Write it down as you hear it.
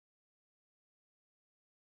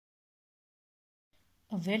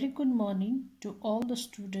A very good morning to all the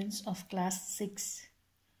students of class 6.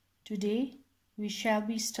 Today we shall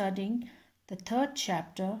be studying the third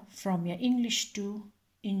chapter from your English 2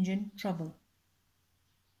 Engine Trouble.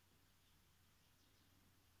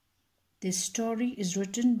 This story is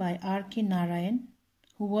written by R.K. Narayan,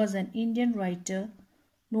 who was an Indian writer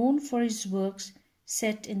known for his works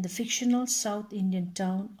set in the fictional South Indian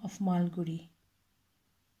town of Malgudi.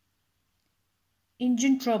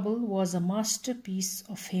 Engine Trouble was a masterpiece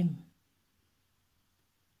of him.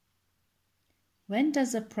 When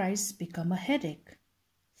does a price become a headache?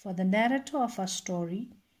 For the narrator of our story,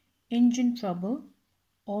 Engine Trouble,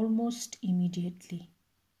 almost immediately.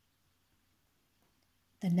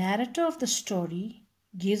 The narrator of the story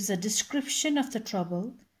gives a description of the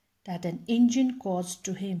trouble that an engine caused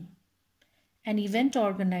to him. An event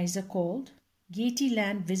organizer called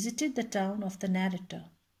Gatelyland visited the town of the narrator.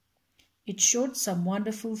 It showed some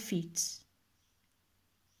wonderful feats.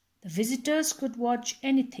 The visitors could watch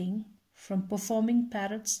anything from performing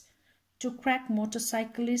parrots to crack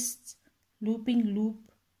motorcyclists looping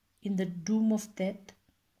loop in the doom of death.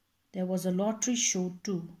 There was a lottery show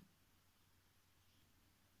too.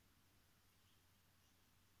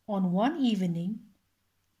 On one evening,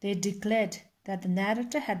 they declared that the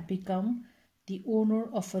narrator had become the owner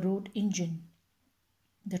of a road engine.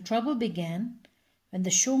 The trouble began when the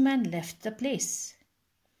showman left the place.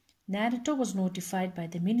 Narrator was notified by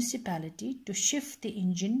the municipality to shift the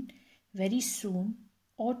engine very soon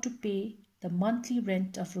or to pay the monthly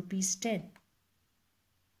rent of ₹10.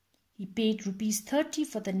 He paid ₹30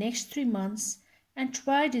 for the next 3 months and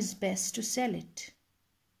tried his best to sell it.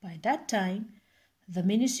 By that time, the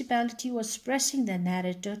municipality was pressing the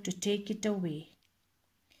narrator to take it away.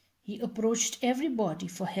 He approached everybody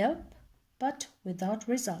for help, but without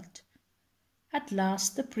result. At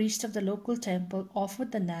last, the priest of the local temple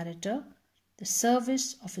offered the narrator the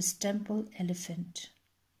service of his temple elephant.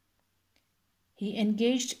 He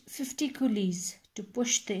engaged 50 coolies to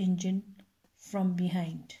push the engine from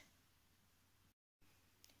behind.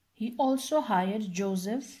 He also hired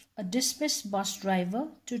Joseph, a dismissed bus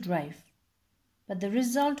driver, to drive. But the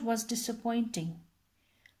result was disappointing.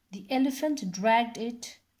 The elephant dragged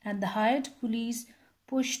it, and the hired coolies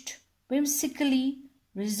pushed whimsically,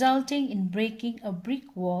 resulting in breaking a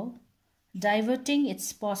brick wall, diverting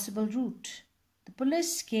its possible route. The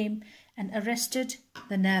police came and arrested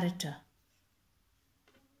the narrator.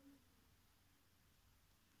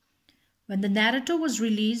 When the narrator was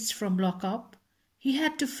released from lockup, he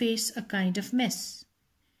had to face a kind of mess.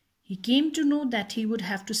 He came to know that he would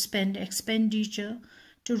have to spend expenditure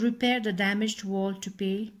to repair the damaged wall to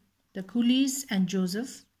pay the coolies and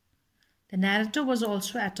Joseph. The narrator was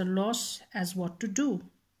also at a loss as what to do.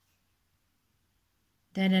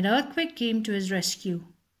 Then an earthquake came to his rescue.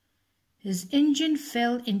 His engine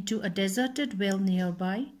fell into a deserted well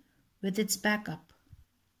nearby with its back up.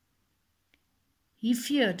 He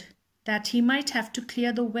feared that he might have to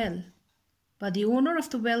clear the well, but the owner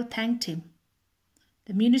of the well thanked him.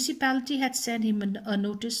 The municipality had sent him a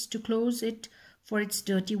notice to close it for its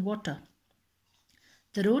dirty water.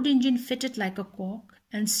 The road engine fitted like a cork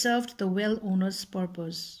and served the well owner's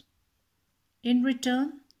purpose. In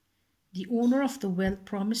return, the owner of the well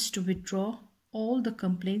promised to withdraw all the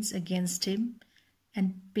complaints against him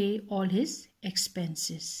and pay all his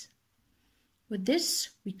expenses. With this,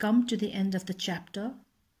 we come to the end of the chapter.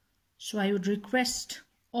 So I would request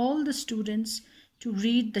all the students to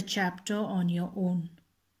read the chapter on your own.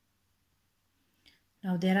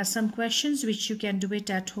 Now there are some questions which you can do it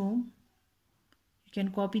at home. You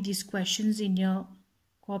can copy these questions in your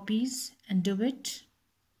copies and do it.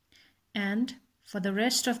 And for the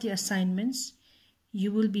rest of the assignments,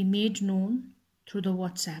 you will be made known through the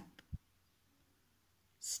WhatsApp.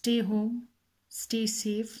 Stay home, stay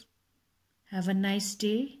safe, have a nice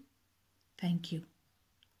day. Thank you.